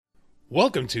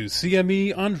Welcome to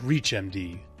CME on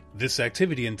ReachMD. This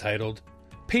activity entitled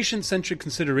Patient-Centric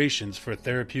Considerations for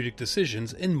Therapeutic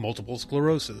Decisions in Multiple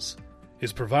Sclerosis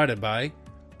is provided by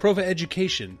Prova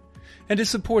Education and is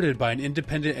supported by an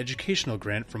independent educational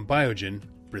grant from Biogen,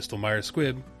 Bristol Myers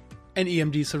Squibb, and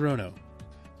EMD Serono.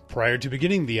 Prior to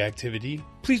beginning the activity,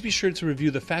 please be sure to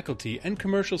review the faculty and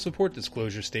commercial support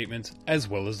disclosure statements as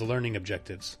well as the learning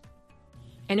objectives.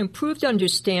 An improved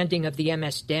understanding of the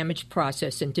MS damage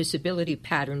process and disability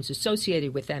patterns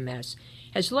associated with MS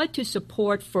has led to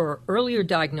support for earlier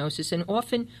diagnosis and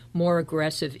often more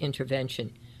aggressive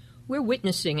intervention. We're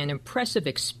witnessing an impressive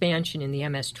expansion in the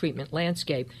MS treatment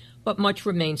landscape, but much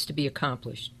remains to be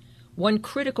accomplished. One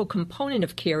critical component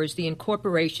of care is the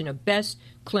incorporation of best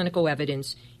clinical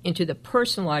evidence into the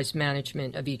personalized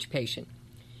management of each patient.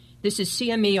 This is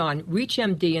CME on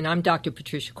ReachMD, and I'm Dr.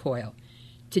 Patricia Coyle.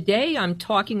 Today, I'm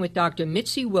talking with Dr.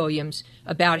 Mitzi Williams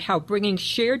about how bringing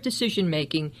shared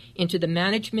decision-making into the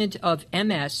management of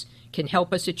MS can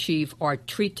help us achieve our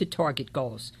treat-to-target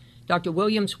goals. Dr.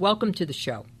 Williams, welcome to the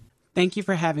show. Thank you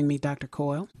for having me, Dr.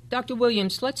 Coyle. Dr.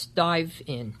 Williams, let's dive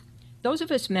in. Those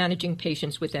of us managing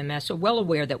patients with MS are well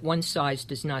aware that one size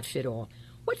does not fit all.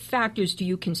 What factors do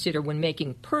you consider when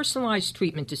making personalized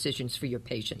treatment decisions for your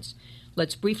patients?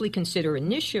 Let's briefly consider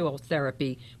initial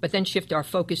therapy, but then shift our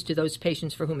focus to those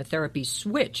patients for whom a therapy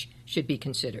switch should be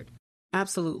considered.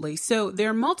 Absolutely. So there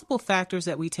are multiple factors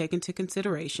that we take into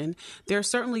consideration. There are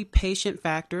certainly patient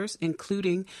factors,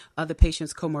 including the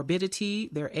patient's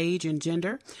comorbidity, their age and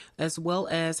gender, as well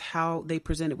as how they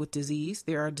presented with disease.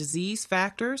 There are disease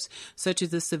factors, such as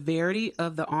the severity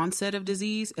of the onset of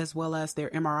disease, as well as their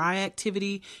MRI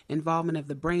activity, involvement of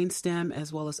the brainstem,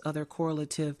 as well as other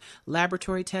correlative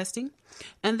laboratory testing.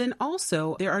 And then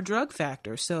also there are drug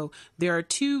factors. So there are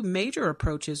two major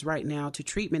approaches right now to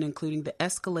treatment, including the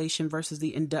escalation versus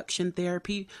the induction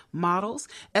therapy models.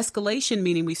 Escalation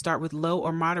meaning we start with low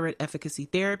or moderate efficacy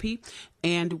therapy,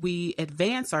 and we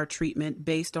advance our treatment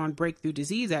based on breakthrough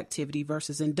disease activity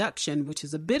versus induction, which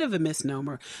is a bit of a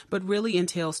misnomer, but really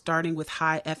entails starting with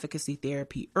high efficacy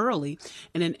therapy early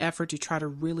in an effort to try to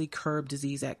really curb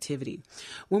disease activity.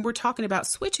 When we're talking about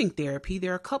switching therapy,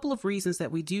 there are a couple of reasons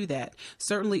that we do that.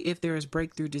 Certainly, if there is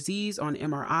breakthrough disease on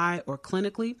MRI or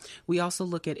clinically, we also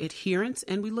look at adherence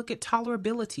and we look at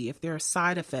tolerability if there are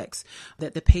side effects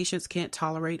that the patients can't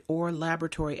tolerate or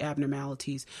laboratory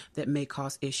abnormalities that may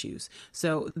cause issues.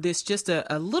 So this just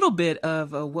a little bit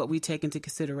of what we take into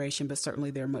consideration, but certainly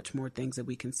there are much more things that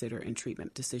we consider in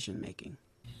treatment decision making.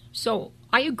 So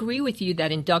I agree with you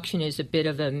that induction is a bit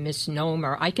of a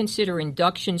misnomer. I consider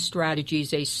induction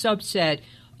strategies a subset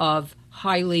of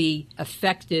highly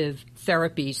effective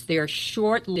therapies. They're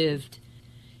short-lived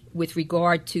with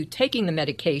regard to taking the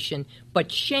medication, but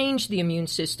change the immune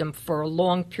system for a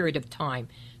long period of time.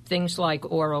 Things like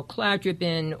oral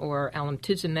cladribine or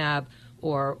alemtuzumab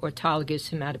or autologous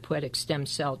hematopoietic stem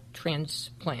cell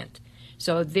transplant.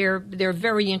 So they're a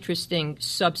very interesting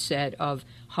subset of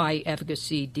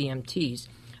high-efficacy DMTs.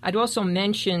 I'd also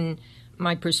mention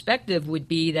my perspective would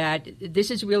be that this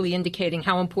is really indicating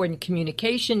how important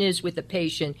communication is with the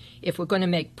patient. If we're going to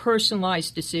make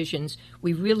personalized decisions,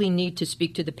 we really need to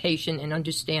speak to the patient and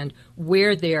understand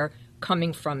where they're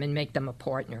coming from and make them a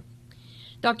partner.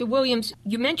 Dr. Williams,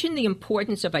 you mentioned the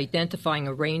importance of identifying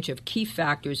a range of key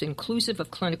factors inclusive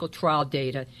of clinical trial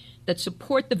data that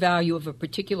support the value of a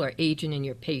particular agent in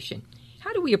your patient.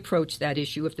 How do we approach that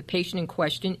issue if the patient in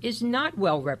question is not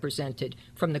well represented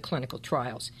from the clinical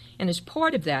trials? And as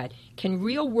part of that, can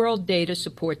real-world data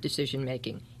support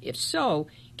decision-making? If so,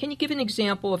 can you give an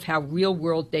example of how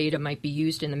real-world data might be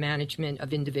used in the management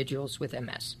of individuals with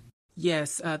MS?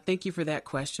 Yes, thank you for that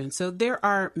question. So there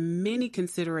are many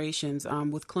considerations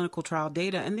with clinical trial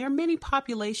data, and there are many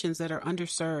populations that are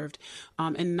underserved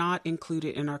and not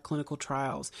included in our clinical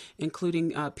trials,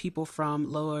 including people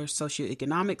from lower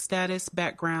socioeconomic status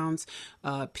backgrounds,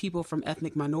 people from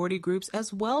ethnic minority groups,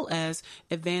 as well as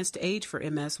advanced age for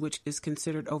MS, which is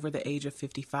considered over the age of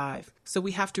 55. So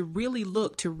we have to really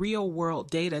look to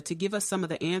real-world data to give us some of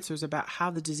the answers about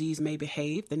how the disease may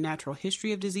behave, the natural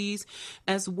history of disease,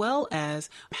 as well as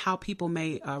how people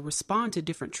may respond to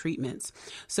different treatments.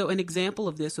 So an example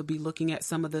of this would be looking at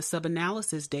some of the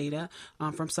sub-analysis data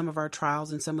from some of our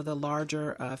trials and some of the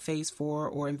larger phase 4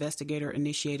 or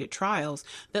investigator-initiated trials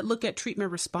that look at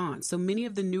treatment response. So many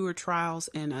of the newer trials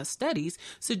and studies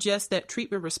suggest that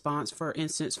treatment response, for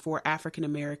instance, for African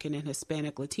American and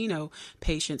Hispanic Latino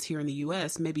patients here in the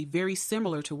U.S. may be very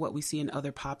similar to what we see in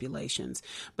other populations.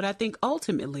 But I think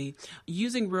ultimately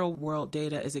using real-world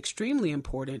data is extremely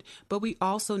important but we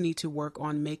also need to work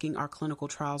on making our clinical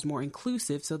trials more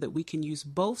inclusive so that we can use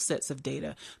both sets of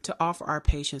data to offer our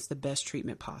patients the best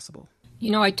treatment possible.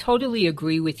 I totally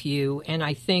agree with you, and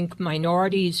I think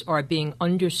minorities are being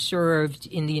underserved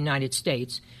in the United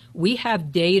States. We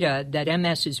have data that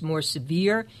MS is more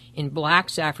severe in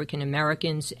Blacks, African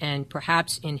Americans, and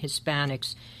perhaps in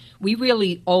Hispanics. We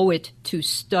really owe it to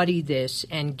study this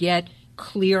and get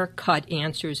clear-cut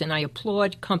answers, and I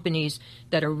applaud companies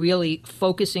that are really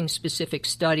focusing specific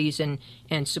studies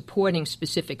and supporting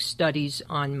specific studies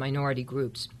on minority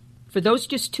groups. For those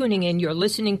just tuning in, you're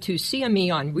listening to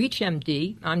CME on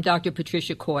ReachMD. I'm Dr.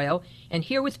 Patricia Coyle, and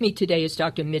here with me today is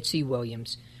Dr. Mitzi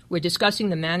Williams. We're discussing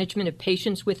the management of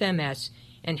patients with MS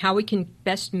and how we can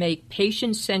best make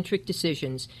patient-centric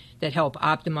decisions that help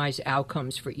optimize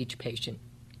outcomes for each patient.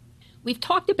 We've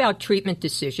talked about treatment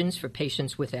decisions for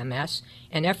patients with MS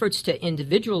and efforts to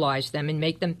individualize them and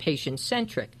make them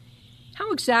patient-centric.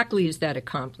 How exactly is that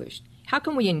accomplished? How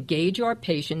can we engage our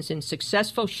patients in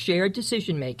successful shared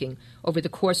decision-making over the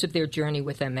course of their journey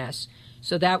with MS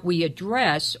so that we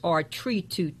address our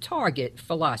treat-to-target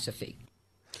philosophy?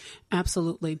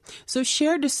 Absolutely. So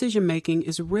shared decision-making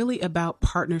is really about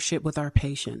partnership with our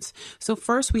patients. So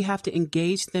first, we have to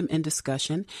engage them in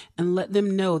discussion and let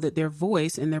them know that their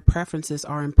voice and their preferences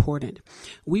are important.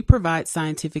 We provide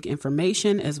scientific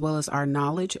information as well as our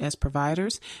knowledge as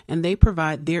providers, and they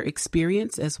provide their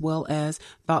experience as well as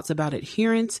thoughts about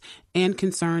adherence and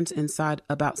concerns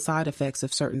about side effects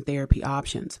of certain therapy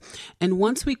options. And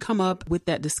once we come up with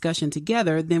that discussion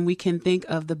together, then we can think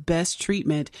of the best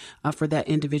treatment for that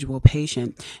individual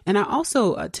patient. And I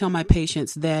also tell my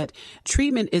patients that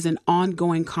treatment is an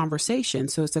ongoing conversation.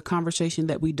 So it's a conversation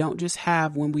that we don't just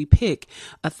have when we pick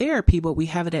a therapy, but we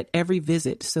have it at every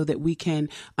visit so that we can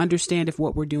understand if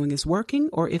what we're doing is working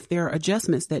or if there are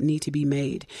adjustments that need to be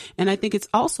made. And I think it's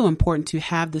also important to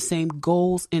have the same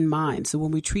goals in mind. So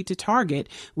when we treat to target,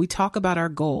 we talk about our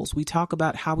goals. We talk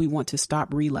about how we want to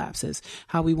stop relapses,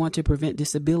 how we want to prevent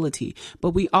disability,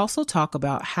 but we also talk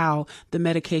about how the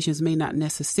medications may not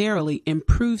necessarily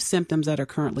improve symptoms that are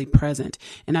currently present.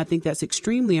 And I think that's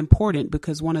extremely important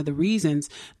because one of the reasons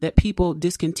that people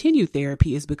discontinue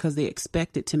therapy is because they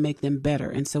expect it to make them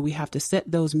better. And so we have to set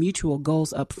those mutual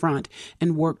goals up front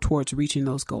and work towards reaching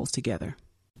those goals together.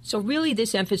 So really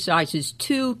this emphasizes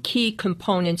two key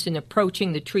components in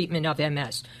approaching the treatment of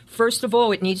MS. First of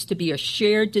all, it needs to be a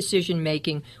shared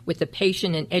decision-making with the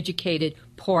patient and educated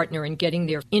partner and getting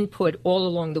their input all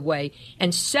along the way.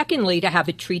 And secondly, to have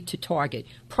a treat to target,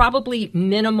 probably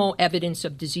minimal evidence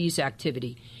of disease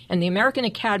activity. And the American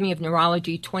Academy of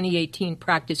Neurology 2018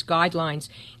 practice guidelines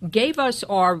gave us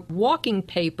our walking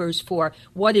papers for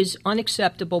what is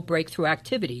unacceptable breakthrough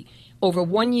activity. Over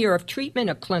 1 year of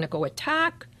treatment, a clinical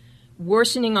attack,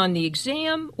 worsening on the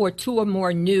exam, or 2 or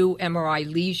more new MRI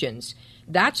lesions.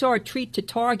 That's our treat to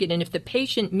target, and if the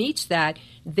patient meets that,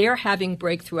 they're having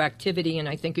breakthrough activity, and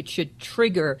I think it should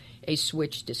trigger a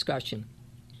switch discussion.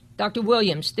 Dr.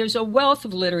 Williams, there's a wealth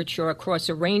of literature across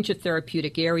a range of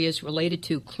therapeutic areas related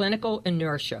to clinical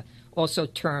inertia, also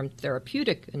termed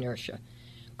therapeutic inertia.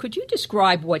 Could you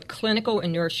describe what clinical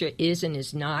inertia is and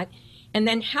is not, and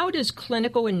then how does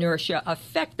clinical inertia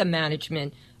affect the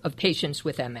management of patients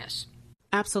with MS?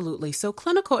 Absolutely. So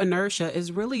clinical inertia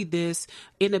is really this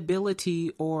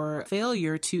inability or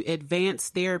failure to advance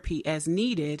therapy as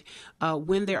needed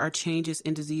when there are changes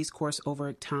in disease course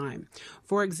over time.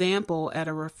 For example, at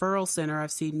a referral center,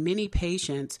 I've seen many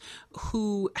patients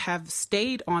who have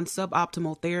stayed on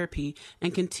suboptimal therapy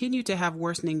and continue to have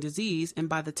worsening disease. And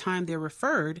by the time they're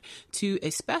referred to a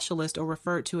specialist or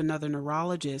referred to another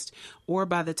neurologist, or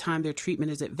by the time their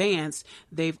treatment is advanced,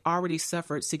 they've already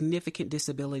suffered significant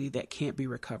disability that can't be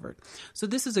recovered. So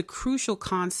this is a crucial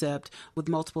concept with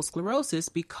multiple sclerosis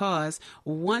because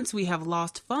once we have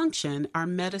lost function, our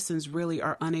medicines really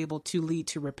are unable to lead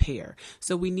to repair.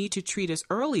 So we need to treat as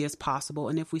early as possible.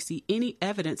 And if we see any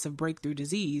evidence of breakthrough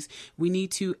disease, we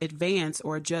need to advance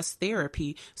or adjust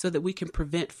therapy so that we can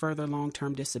prevent further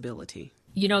long-term disability.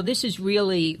 You know, this is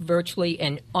really virtually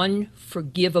an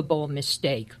unforgivable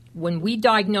mistake. When we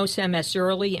diagnose MS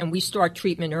early and we start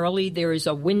treatment early, there is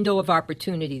a window of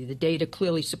opportunity. The data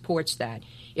clearly supports that.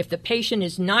 If the patient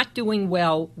is not doing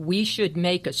well, we should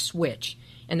make a switch.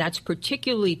 And that's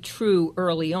particularly true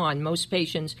early on. Most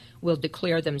patients will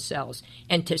declare themselves.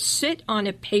 And to sit on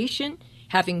a patient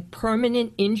having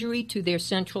permanent injury to their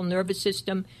central nervous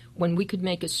system when we could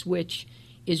make a switch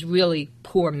is really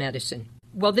poor medicine.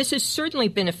 Well, this has certainly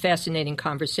been a fascinating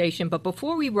conversation, but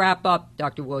before we wrap up,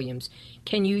 Dr. Williams,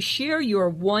 can you share your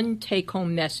one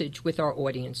take-home message with our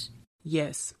audience?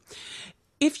 Yes.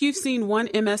 If you've seen one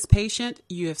MS patient,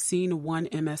 you have seen one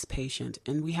MS patient,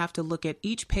 and we have to look at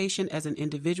each patient as an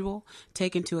individual,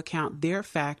 take into account their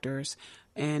factors,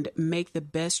 and make the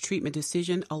best treatment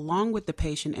decision along with the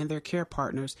patient and their care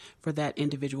partners for that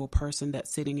individual person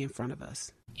that's sitting in front of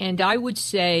us. And I would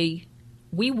say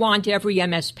we want every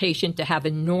MS patient to have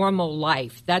a normal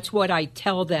life. That's what I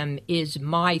tell them is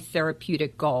my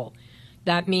therapeutic goal.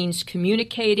 That means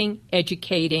communicating,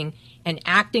 educating, and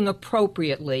acting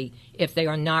appropriately if they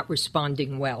are not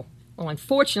responding well. Well,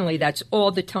 unfortunately, that's all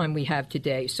the time we have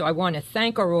today. So I want to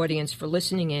thank our audience for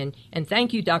listening in, and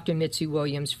thank you, Dr. Mitzi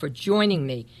Williams, for joining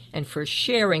me and for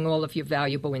sharing all of your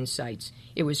valuable insights.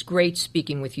 It was great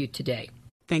speaking with you today.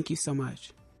 Thank you so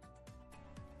much.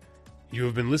 You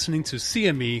have been listening to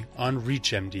CME on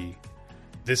ReachMD.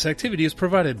 This activity is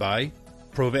provided by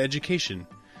Prova Education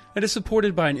and is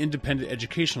supported by an independent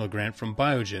educational grant from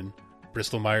Biogen,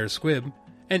 Bristol-Myers Squibb,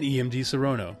 and EMD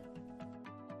Serono.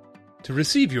 To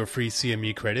receive your free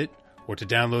CME credit or to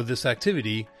download this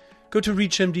activity, go to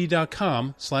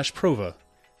reachmd.com/prova.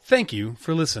 Thank you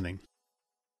for listening.